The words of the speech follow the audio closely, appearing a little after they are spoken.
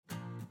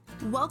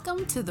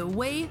Welcome to The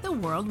Way the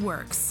World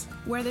Works,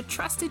 where the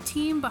trusted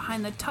team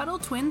behind the Tuttle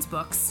Twins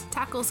books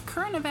tackles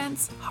current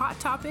events, hot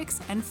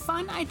topics, and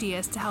fun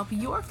ideas to help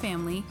your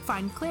family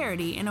find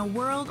clarity in a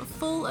world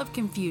full of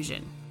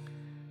confusion.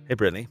 Hey,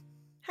 Brittany.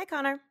 Hi,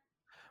 Connor.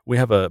 We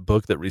have a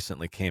book that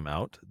recently came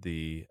out,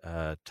 the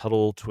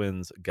Tuttle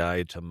Twins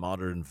Guide to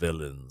Modern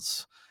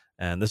Villains.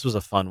 And this was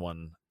a fun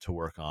one to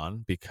work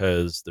on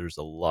because there's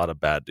a lot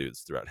of bad dudes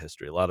throughout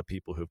history, a lot of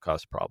people who've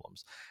caused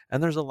problems.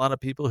 And there's a lot of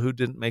people who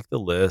didn't make the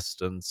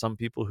list, and some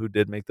people who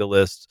did make the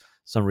list.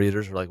 Some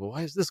readers are like, well,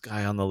 why is this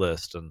guy on the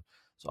list? And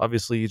so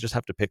obviously you just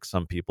have to pick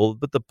some people.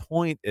 But the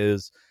point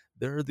is,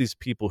 there are these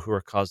people who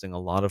are causing a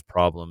lot of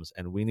problems,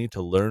 and we need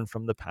to learn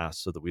from the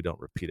past so that we don't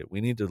repeat it.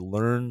 We need to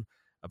learn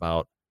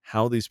about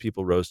how these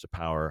people rose to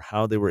power,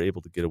 how they were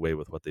able to get away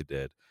with what they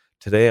did.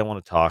 Today, I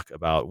want to talk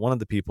about one of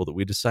the people that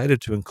we decided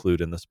to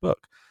include in this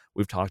book.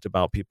 We've talked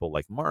about people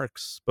like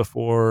Marx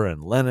before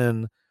and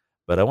Lenin,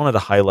 but I wanted to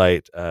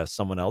highlight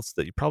someone else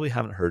that you probably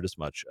haven't heard as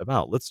much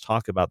about. Let's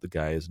talk about the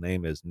guy. His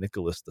name is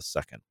Nicholas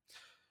II.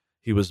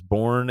 He was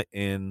born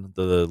in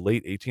the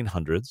late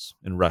 1800s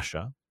in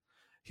Russia.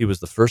 He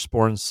was the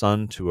firstborn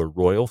son to a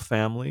royal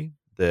family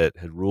that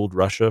had ruled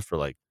Russia for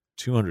like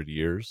 200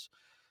 years.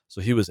 So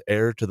he was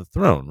heir to the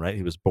throne, right?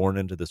 He was born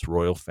into this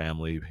royal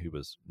family. He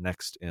was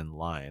next in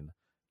line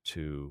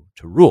to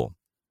rule.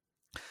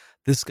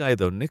 This guy,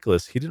 though,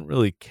 Nicholas, he didn't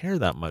really care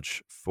that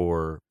much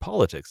for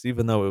politics,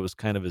 even though it was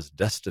kind of his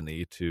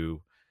destiny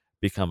to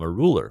become a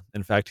ruler.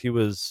 In fact, he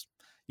was,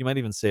 you might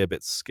even say, a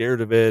bit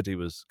scared of it. He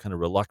was kind of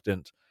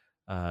reluctant.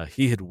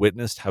 He had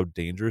witnessed how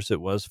dangerous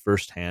it was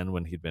firsthand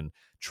when he'd been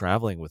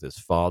traveling with his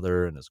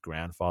father and his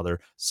grandfather.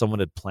 Someone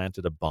had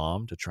planted a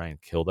bomb to try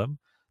and kill them.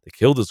 They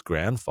killed his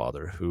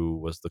grandfather, who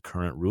was the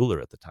current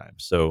ruler at the time.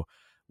 So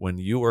when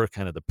you are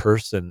kind of the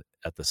person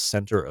at the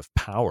center of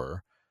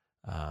power,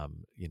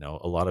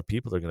 a lot of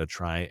people are going to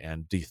try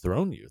and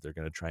dethrone you. They're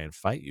going to try and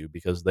fight you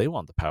because they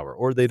want the power,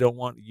 or they don't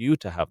want you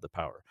to have the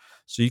power.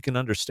 So you can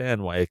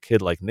understand why a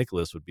kid like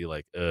Nicholas would be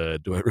like,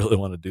 do I really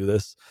want to do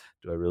this?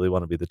 Do I really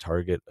want to be the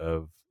target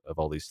of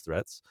all these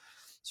threats?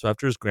 So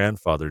after his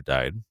grandfather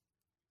died,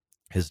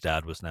 his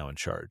dad was now in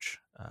charge.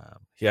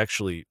 He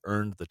actually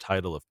earned the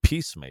title of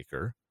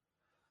peacemaker.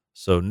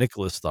 So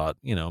Nicholas thought,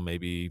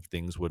 maybe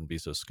things wouldn't be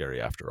so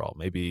scary after all.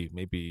 Maybe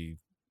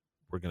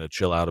we're going to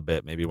chill out a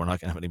bit. Maybe we're not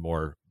going to have any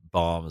more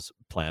bombs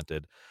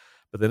planted.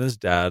 But then his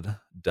dad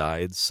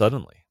died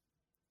suddenly.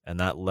 And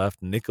that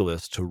left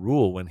Nicholas to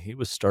rule when he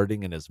was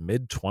starting in his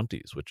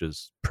mid-20s, which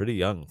is pretty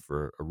young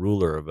for a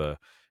ruler of an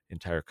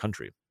entire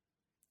country.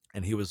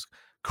 And he was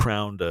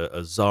crowned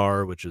a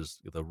czar, which is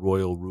the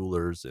royal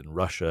rulers in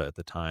Russia at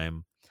the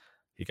time.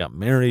 He got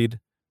married,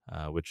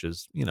 which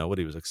is, what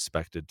he was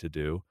expected to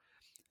do.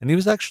 And he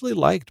was actually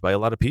liked by a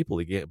lot of people.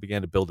 He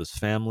began to build his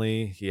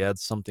family. He had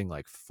something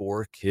like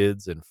 4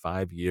 kids in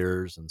 5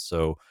 years. And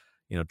so,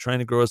 trying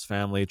to grow his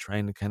family,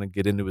 trying to kind of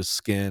get into his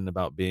skin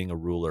about being a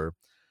ruler.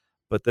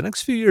 But the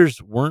next few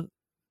years weren't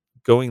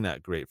going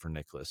that great for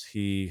Nicholas.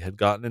 He had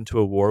gotten into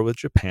a war with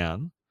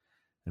Japan,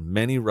 and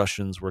many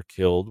Russians were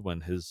killed when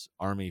his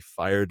army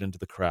fired into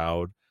the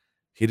crowd.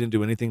 He didn't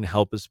do anything to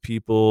help his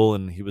people,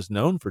 and he was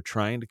known for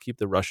trying to keep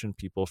the Russian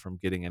people from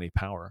getting any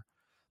power.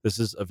 This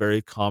is a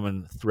very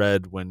common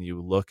thread when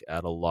you look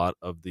at a lot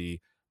of the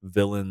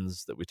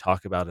villains that we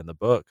talk about in the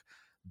book.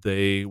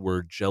 They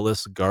were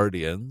jealous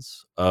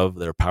guardians of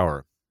their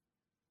power.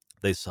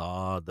 They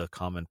saw the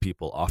common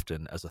people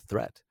often as a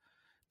threat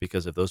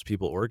because if those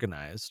people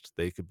organized,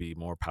 they could be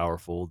more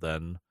powerful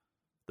than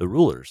the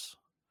rulers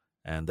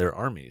and their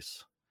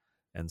armies.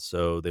 And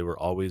so they were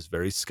always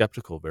very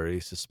skeptical, very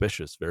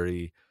suspicious,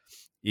 very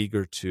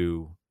eager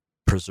to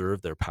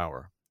preserve their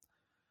power.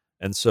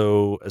 And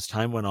so as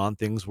time went on,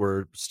 things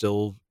were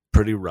still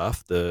pretty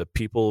rough. The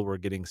people were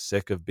getting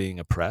sick of being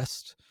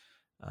oppressed.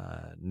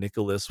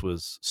 Nicholas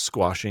was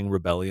squashing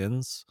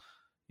rebellions,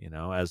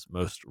 as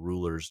most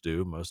rulers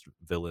do, most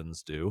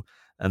villains do.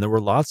 And there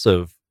were lots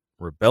of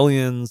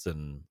rebellions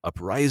and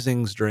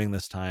uprisings during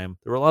this time.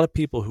 There were a lot of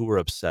people who were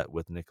upset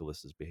with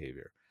Nicholas's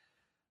behavior.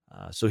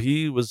 So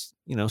he was,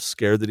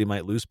 scared that he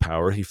might lose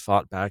power. He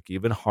fought back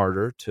even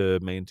harder to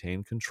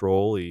maintain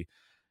control. He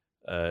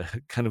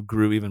kind of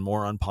grew even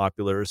more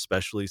unpopular,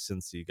 especially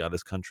since he got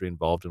his country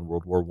involved in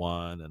World War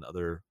I and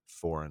other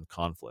foreign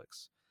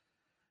conflicts.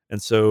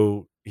 And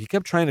so he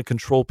kept trying to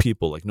control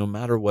people, like no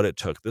matter what it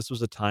took. This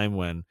was a time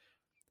when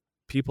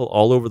people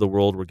all over the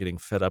world were getting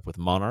fed up with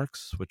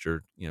monarchs, which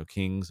are,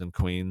 kings and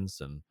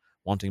queens, and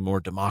wanting more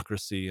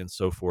democracy and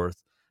so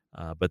forth.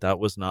 But that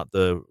was not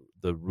the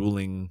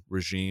ruling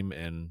regime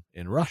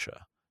in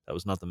Russia. That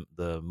was not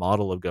the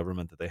model of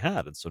government that they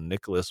had. And so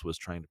Nicholas was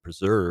trying to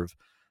preserve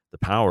the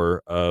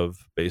power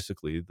of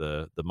basically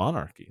the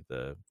monarchy,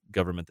 the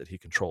government that he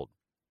controlled.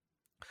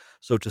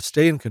 So to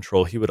stay in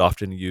control, he would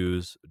often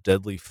use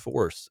deadly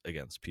force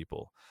against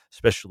people,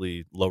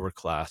 especially lower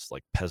class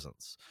like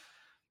peasants.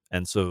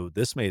 And so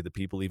this made the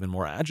people even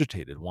more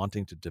agitated,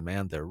 wanting to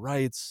demand their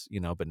rights,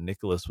 but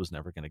Nicholas was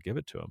never going to give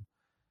it to him.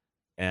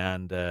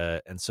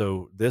 And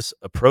so this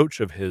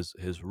approach of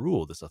his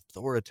rule, this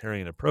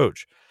authoritarian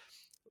approach,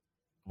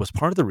 was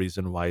part of the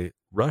reason why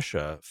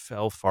Russia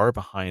fell far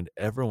behind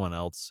everyone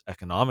else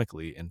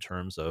economically in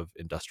terms of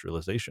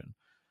industrialization.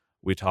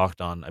 We talked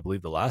on, I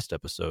believe, the last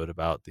episode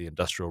about the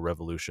Industrial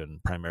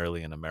Revolution,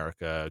 primarily in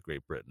America,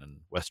 Great Britain, and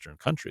Western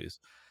countries,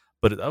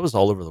 but that was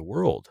all over the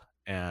world.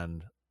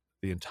 And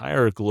the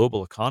entire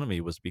global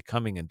economy was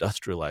becoming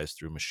industrialized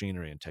through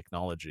machinery and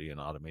technology and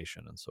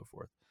automation and so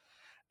forth.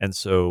 And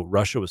so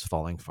Russia was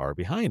falling far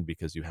behind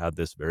because you had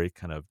this very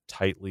kind of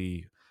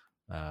tightly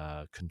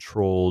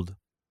controlled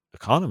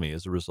economy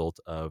as a result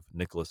of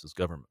Nicholas's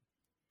government.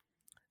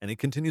 And he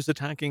continues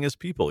attacking his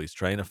people. He's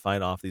trying to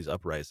fight off these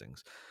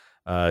uprisings.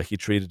 He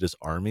treated his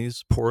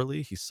armies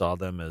poorly. He saw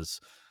them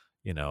as,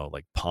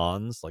 like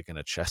pawns, like in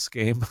a chess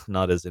game,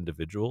 not as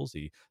individuals.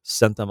 He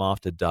sent them off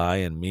to die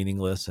in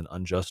meaningless and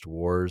unjust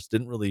wars,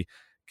 didn't really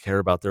care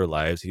about their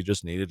lives. He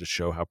just needed to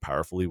show how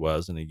powerful he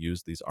was. And he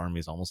used these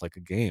armies almost like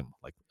a game.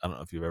 Like, I don't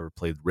know if you've ever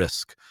played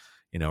Risk,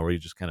 where you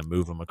just kind of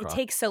move them It across.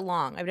 takes so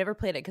long. I've never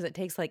played it because it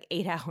takes like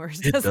 8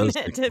 hours, It does doesn't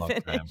it, take to a long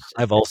finish? time.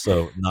 I've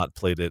also not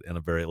played it in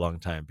a very long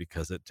time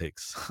because it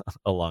takes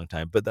a long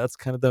time. But that's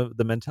kind of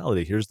the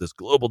mentality. Here's this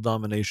global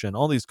domination,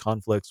 all these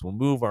conflicts. We'll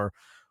move our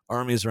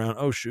armies around.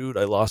 Oh shoot,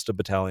 I lost a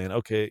battalion.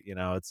 Okay,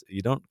 it's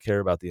you don't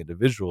care about the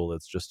individual.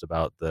 It's just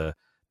about the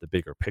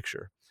bigger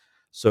picture.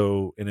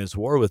 So in his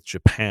war with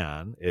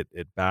Japan,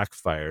 it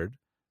backfired.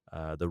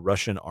 The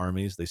Russian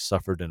armies, they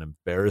suffered an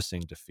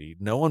embarrassing defeat.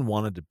 No one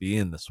wanted to be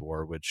in this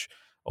war, which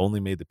only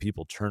made the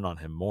people turn on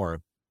him more.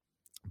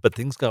 But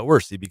things got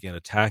worse. He began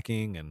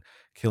attacking and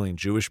killing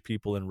Jewish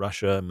people in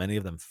Russia. Many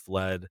of them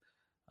fled.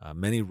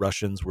 Many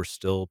Russians were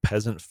still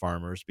peasant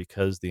farmers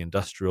because the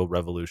Industrial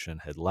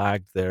Revolution had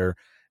lagged there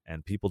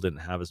and people didn't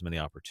have as many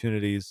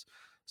opportunities.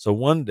 So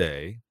one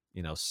day,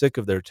 sick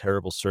of their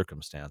terrible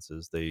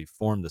circumstances, they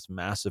formed this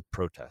massive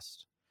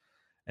protest.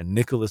 And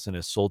Nicholas and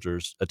his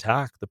soldiers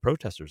attacked the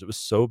protesters. It was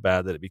so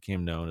bad that it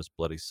became known as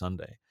Bloody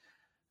Sunday.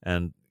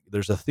 And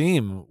there's a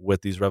theme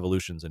with these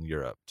revolutions in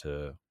Europe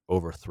to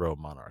overthrow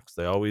monarchs.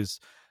 They always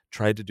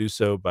tried to do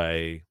so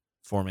by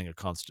forming a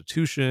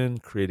constitution,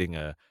 creating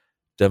a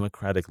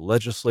democratic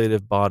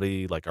legislative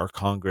body like our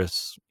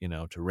Congress,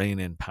 to rein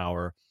in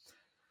power.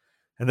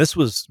 And this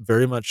was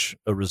very much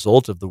a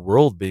result of the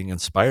world being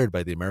inspired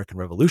by the American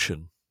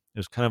Revolution. It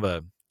was kind of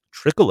a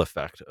trickle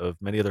effect of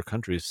many other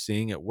countries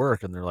seeing it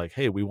work, and they're like,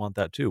 hey, we want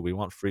that too. We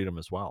want freedom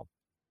as well.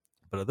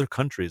 But other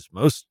countries,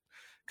 most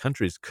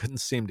countries couldn't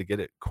seem to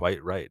get it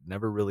quite right,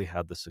 never really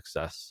had the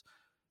success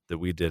that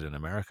we did in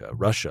America.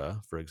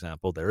 Russia, for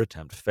example, their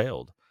attempt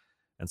failed.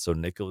 And so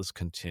Nicholas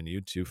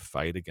continued to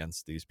fight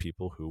against these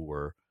people who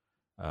were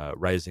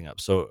rising up.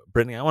 So,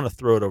 Brittany, I want to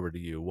throw it over to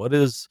you. What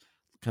is,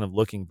 kind of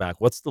looking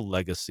back, what's the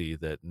legacy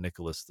that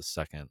Nicholas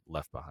II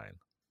left behind?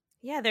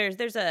 Yeah,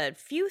 there's a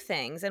few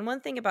things. And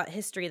one thing about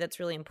history that's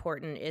really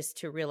important is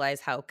to realize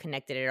how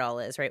connected it all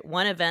is, right?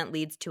 One event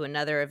leads to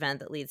another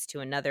event that leads to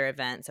another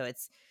event. So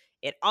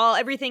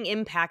everything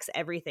impacts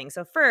everything.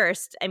 So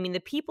first, I mean, the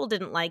people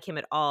didn't like him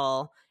at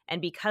all.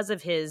 And because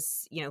of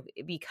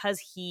because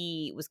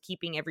he was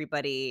keeping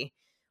everybody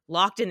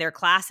locked in their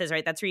classes,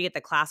 right? That's where you get the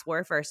class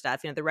warfare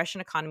stuff. The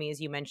Russian economy, as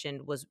you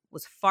mentioned, was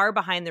far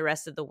behind the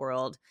rest of the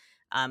world.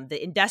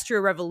 The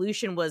Industrial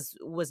Revolution was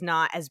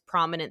not as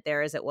prominent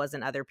there as it was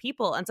in other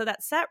people. And so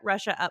that set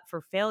Russia up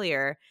for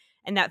failure.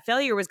 And that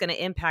failure was going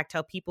to impact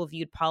how people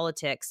viewed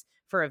politics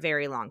for a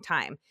very long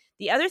time.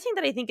 The other thing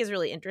that I think is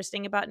really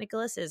interesting about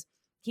Nicholas is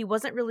he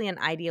wasn't really an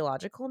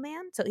ideological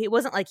man. So it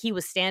wasn't like he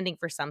was standing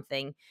for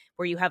something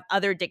where you have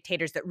other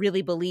dictators that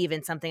really believe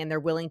in something and they're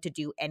willing to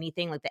do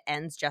anything, like the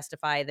ends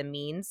justify the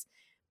means.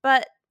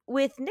 But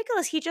with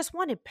Nicholas, he just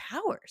wanted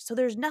power. So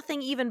there's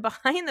nothing even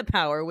behind the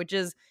power, which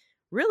is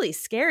really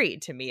scary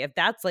to me if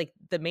that's like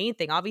the main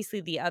thing.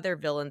 Obviously the other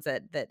villains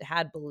that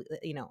had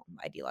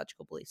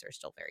ideological beliefs are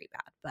still very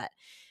bad,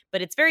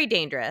 but it's very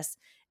dangerous.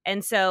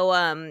 And so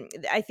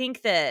I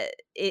think that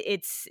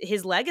it's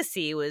his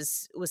legacy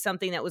was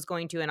something that was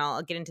going to, and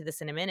I'll get into this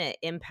in a minute,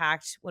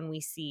 impact when we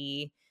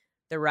see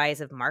the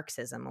rise of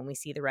Marxism, when we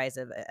see the rise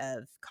of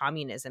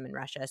communism in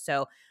Russia.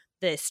 So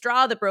the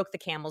straw that broke the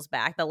camel's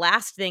back, the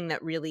last thing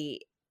that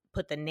really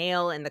put the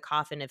nail in the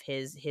coffin of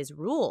his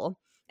rule.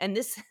 And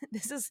this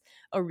is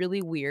a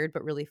really weird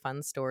but really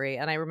fun story.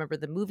 And I remember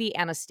the movie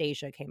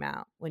Anastasia came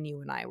out when you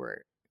and I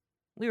were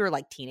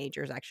like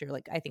teenagers, actually.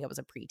 Like, I think I was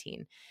a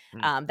preteen.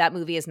 That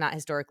movie is not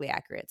historically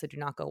accurate, so do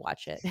not go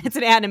watch it. It's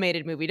an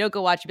animated movie. Don't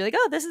go watch it and be like,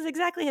 oh, this is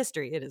exactly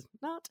history. It is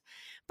not.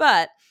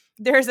 But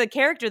there's a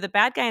character, the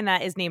bad guy in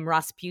that is named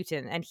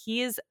Rasputin, and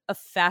he is a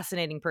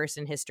fascinating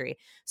person in history.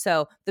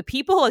 So the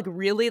people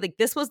really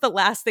this was the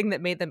last thing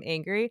that made them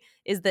angry,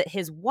 is that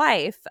his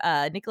wife,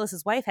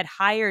 Nicholas's wife, had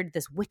hired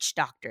this witch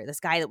doctor, this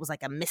guy that was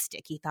like a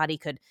mystic. He thought he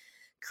could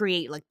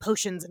create like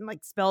potions and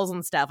like spells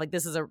and stuff. Like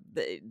this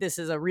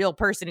is a real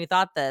person who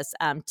thought this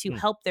to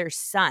help their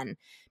son,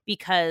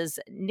 because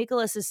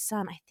Nicholas's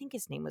son, I think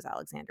his name was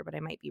Alexander, but I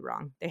might be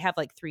wrong. They have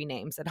like 3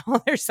 names and all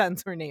their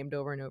sons were named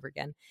over and over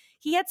again.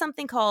 He had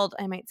something called,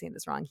 I might say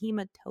this wrong,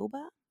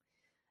 hematoba.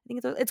 I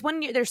think it's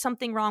when there's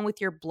something wrong with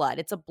your blood.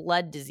 It's a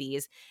blood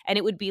disease, and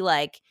it would be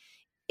like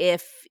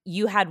if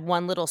you had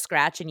one little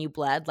scratch and you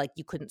bled, like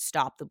you couldn't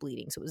stop the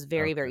bleeding. So it was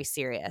very, very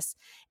serious.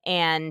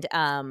 And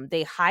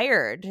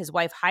his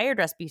wife hired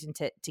Rasputin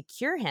to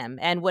cure him.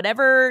 And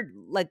whatever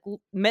like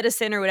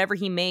medicine or whatever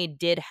he made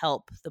did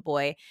help the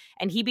boy.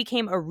 And he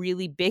became a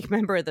really big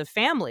member of the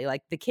family.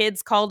 Like the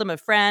kids called him a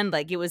friend.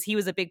 Like he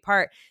was a big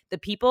part. The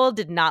people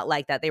did not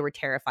like that. They were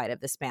terrified of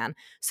this man.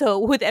 So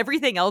with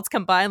everything else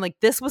combined, like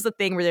this was a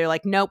thing where they're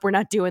like, nope, we're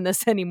not doing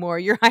this anymore.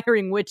 You're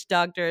hiring witch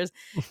doctors.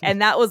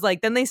 And that was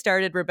like, then they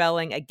started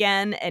rebelling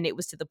again, and it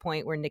was to the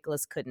point where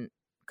Nicholas couldn't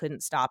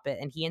stop it,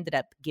 and he ended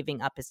up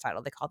giving up his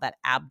title. They call that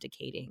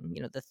abdicating,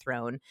 the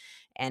throne.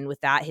 And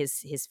with that,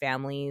 his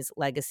family's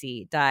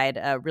legacy died.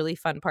 A really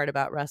fun part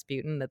about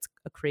Rasputin, that's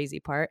a crazy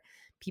part,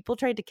 people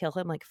tried to kill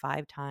him like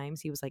 5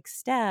 times. He was like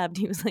stabbed,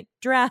 he was like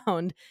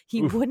drowned,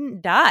 he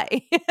wouldn't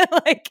die.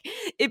 Like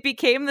it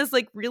became this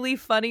like really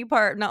funny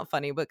part, not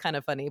funny but kind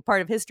of funny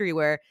part of history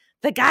where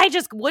the guy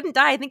just wouldn't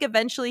die. I think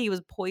eventually he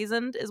was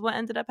poisoned is what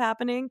ended up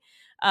happening.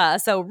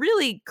 So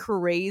really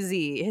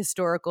crazy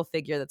historical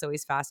figure that's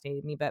always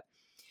fascinated me. But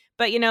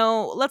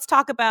let's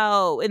talk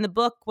about, in the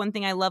book, one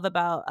thing I love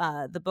about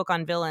the book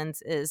on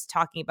villains is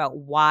talking about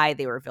why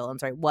they were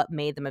villains, right? What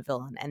made them a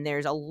villain. And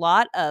there's a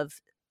lot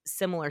of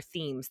similar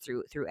themes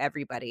through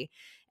everybody.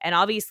 And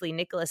obviously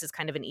Nicholas is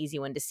kind of an easy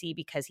one to see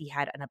because he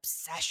had an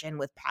obsession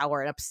with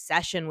power, an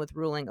obsession with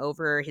ruling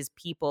over his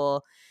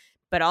people,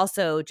 but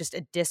also just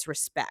a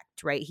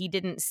disrespect, right? He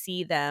didn't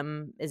see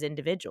them as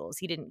individuals.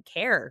 He didn't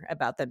care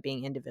about them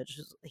being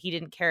individuals. He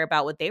didn't care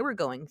about what they were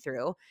going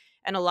through.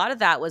 And a lot of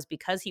that was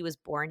because he was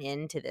born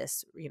into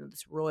this,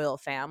 this royal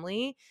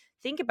family.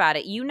 Think about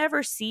it. You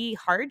never see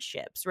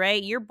hardships,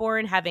 right? You're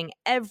born having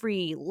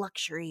every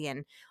luxury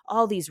and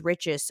all these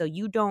riches. So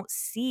you don't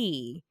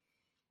see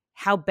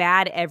how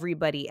bad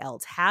everybody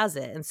else has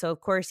it. And so,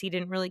 of course, he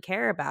didn't really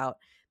care about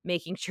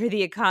making sure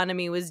the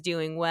economy was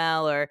doing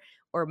well,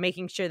 or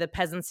making sure the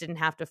peasants didn't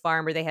have to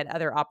farm, or they had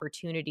other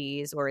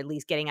opportunities, or at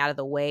least getting out of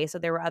the way so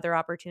there were other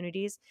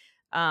opportunities.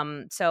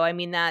 So I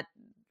mean that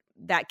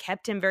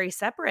kept him very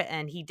separate,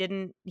 and he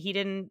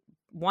didn't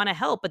want to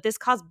help. But this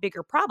caused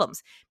bigger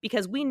problems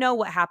because we know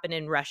what happened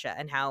in Russia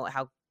and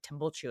how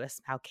tumultuous,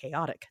 how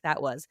chaotic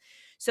that was.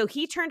 So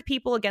he turned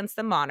people against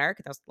the monarch.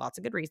 There's lots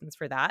of good reasons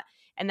for that.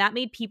 And that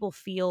made people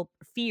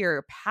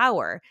fear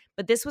power.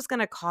 But this was going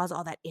to cause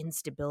all that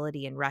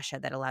instability in Russia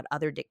that allowed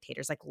other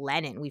dictators like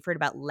Lenin. We've heard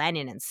about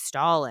Lenin and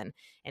Stalin,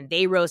 and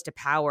they rose to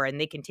power and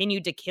they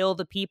continued to kill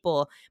the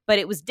people. But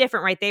it was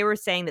different, right? They were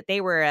saying that they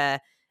were a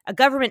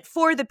government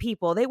for the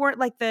people. They weren't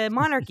like the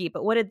monarchy,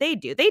 but what did they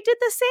do? They did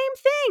the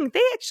same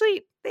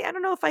thing. I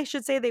don't know if I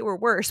should say they were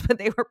worse, but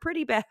they were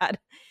pretty bad.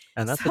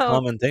 And that's a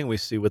common thing we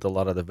see with a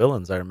lot of the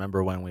villains. I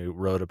remember when we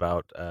wrote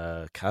about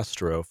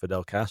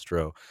Fidel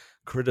Castro,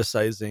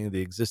 criticizing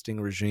the existing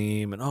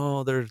regime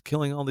and, they're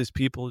killing all these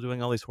people,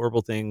 doing all these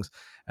horrible things.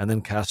 And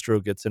then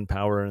Castro gets in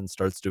power and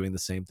starts doing the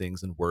same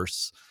things and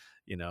worse.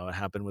 It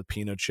happened with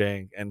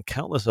Pinochet and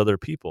countless other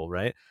people,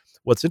 right?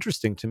 What's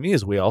interesting to me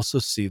is we also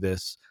see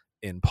this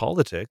in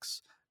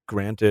politics.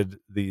 Granted,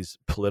 these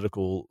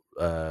political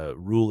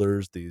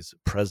rulers, these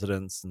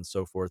presidents and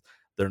so forth,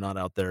 they're not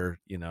out there,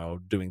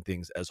 doing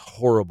things as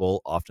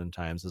horrible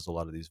oftentimes as a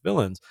lot of these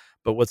villains.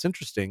 But what's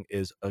interesting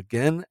is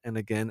again and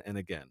again and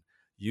again,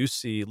 you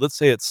see, let's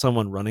say it's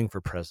someone running for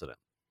president,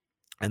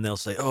 and they'll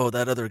say, oh,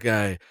 that other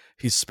guy,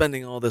 he's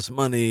spending all this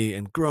money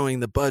and growing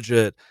the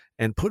budget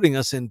and putting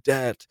us in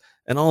debt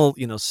and all,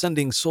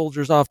 sending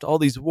soldiers off to all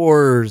these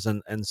wars.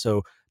 And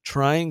so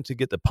trying to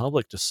get the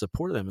public to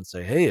support them and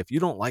say, hey, if you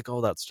don't like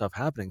all that stuff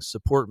happening,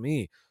 support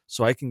me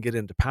so I can get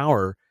into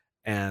power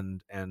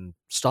and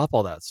stop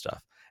all that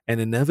stuff. And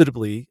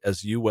inevitably,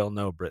 as you well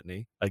know,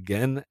 Brittany,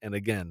 again and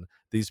again,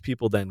 these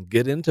people then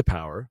get into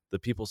power. The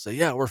people say,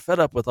 yeah, we're fed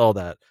up with all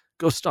that.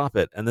 Go stop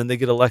it. And then they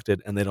get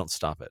elected and they don't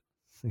stop it.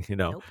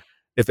 Nope.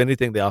 If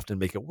anything, they often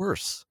make it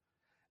worse.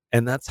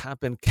 And that's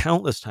happened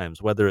countless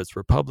times, whether it's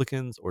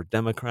Republicans or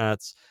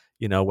Democrats,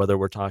 whether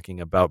we're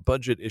talking about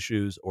budget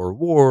issues or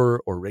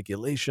war or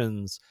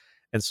regulations.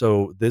 And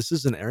so this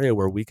is an area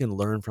where we can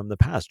learn from the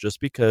past.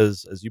 Just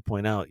because, as you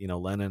point out,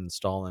 Lenin and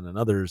Stalin and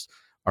others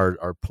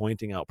are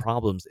pointing out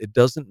problems, it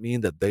doesn't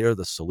mean that they are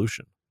the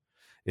solution.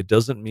 It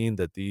doesn't mean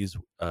that these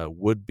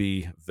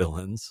would-be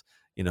villains,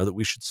 that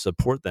we should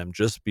support them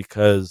just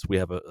because we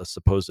have a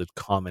supposed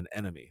common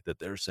enemy that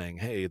they're saying,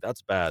 hey,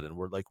 that's bad. And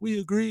we're like, we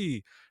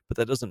agree. But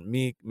that doesn't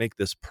make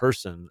this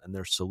person and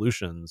their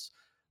solutions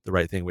the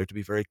right thing. We have to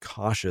be very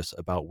cautious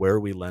about where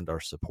we lend our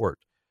support,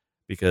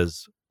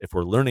 because if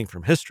we're learning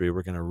from history,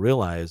 we're going to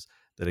realize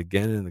that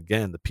again and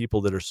again, the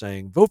people that are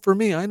saying, vote for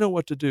me, I know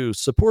what to do,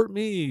 support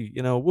me,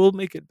 we'll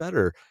make it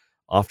better.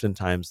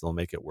 oftentimes they'll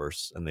make it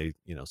worse, and they,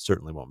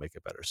 certainly won't make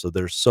it better. So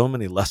there's so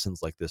many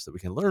lessons like this that we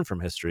can learn from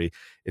history.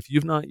 If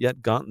you've not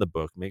yet gotten the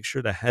book, make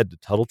sure to head to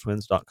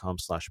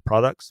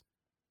TuttleTwins.com/products.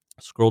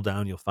 Scroll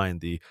down, you'll find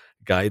the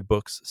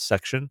guidebooks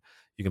section.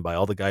 You can buy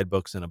all the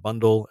guidebooks in a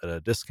bundle at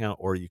a discount,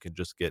 or you can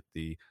just get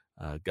the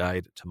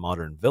Guide to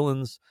Modern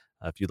Villains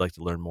if you'd like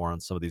to learn more on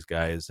some of these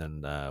guys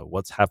and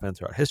what's happened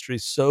throughout history,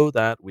 so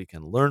that we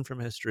can learn from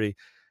history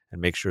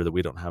and make sure that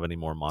we don't have any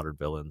more modern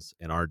villains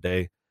in our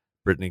day.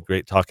 Brittany,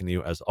 great talking to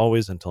you as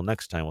always. Until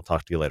next time, we'll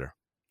talk to you later.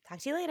 Talk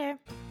to you later.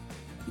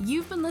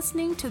 You've been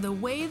listening to The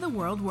Way the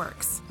World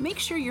Works. Make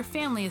sure your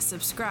family is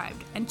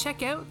subscribed and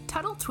check out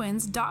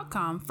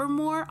TuttleTwins.com for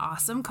more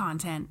awesome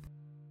content.